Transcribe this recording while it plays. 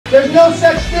There's no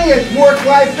such thing as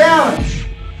work-life balance.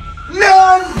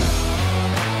 None!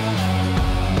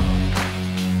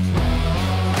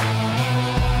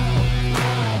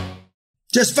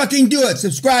 Just fucking do it.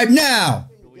 Subscribe now.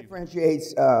 What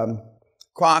differentiates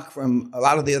Kroc from a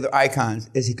lot of the other icons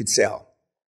is he could sell.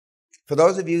 For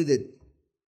those of you that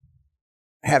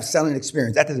have selling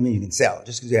experience, that doesn't mean you can sell,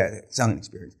 just because you have selling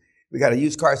experience. We got a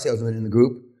used car salesman in the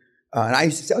group, and I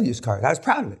used to sell used cars. I was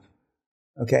proud of it,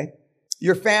 okay?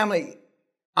 Your family,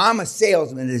 I'm a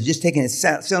salesman that's just taking his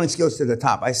selling skills to the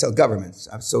top. I sell governments.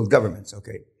 I've sold governments,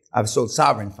 okay? I've sold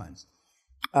sovereign funds.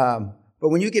 But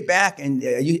when you get back and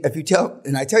if you tell,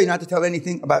 and I tell you not to tell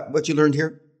anything about what you learned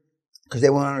here, because they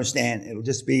won't understand. It'll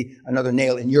just be another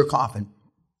nail in your coffin.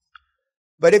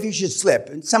 But if you should slip,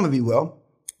 and some of you will,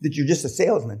 that you're just a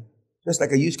salesman, just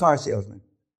like a used car salesman.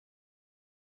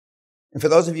 And for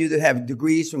those of you that have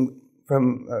degrees from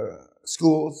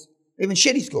schools, even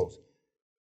shitty schools,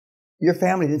 your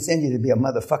family didn't send you to be a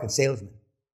motherfucking salesman.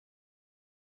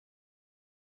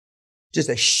 Just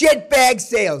a shitbag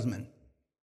salesman.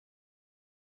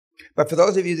 But for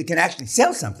those of you that can actually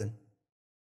sell something,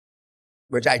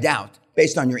 which I doubt,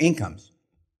 based on your incomes.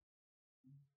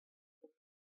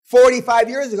 45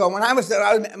 years ago, when I was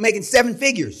making 7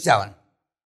 figures selling.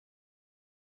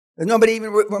 There's nobody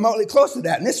even remotely close to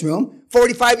that in this room,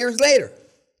 45 years later.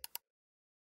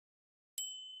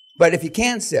 But if you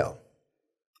can sell,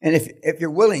 and if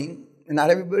you're willing, and not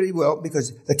everybody will,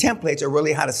 because the templates are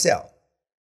really how to sell.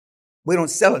 We don't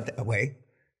sell it that way,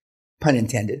 pun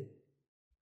intended.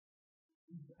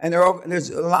 And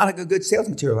there's a lot of good sales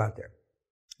material out there.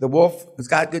 The Wolf has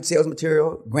got good sales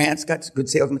material. Grant's got good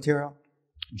sales material.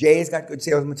 Jay's got good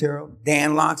sales material.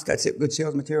 Dan Locke's got good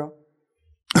sales material.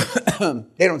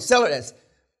 They don't sell it as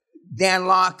Dan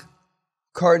Locke,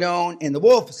 Cardone, and the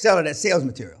Wolf sell it as sales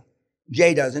material.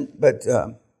 Jay doesn't, but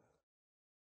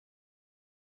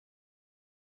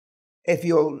if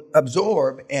you'll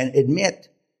absorb and admit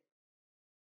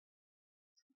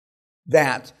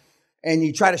that, and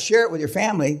you try to share it with your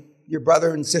family, your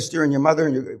brother and sister and your mother,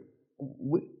 and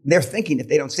they're thinking if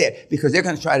they don't say it, because they're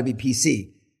going to try to be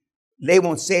PC. They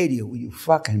won't say to you, well, you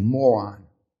fucking moron.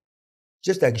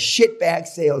 Just a shitbag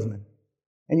salesman.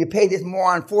 And you pay this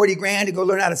moron 40 grand to go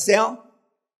learn how to sell?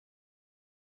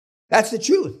 That's the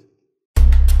truth.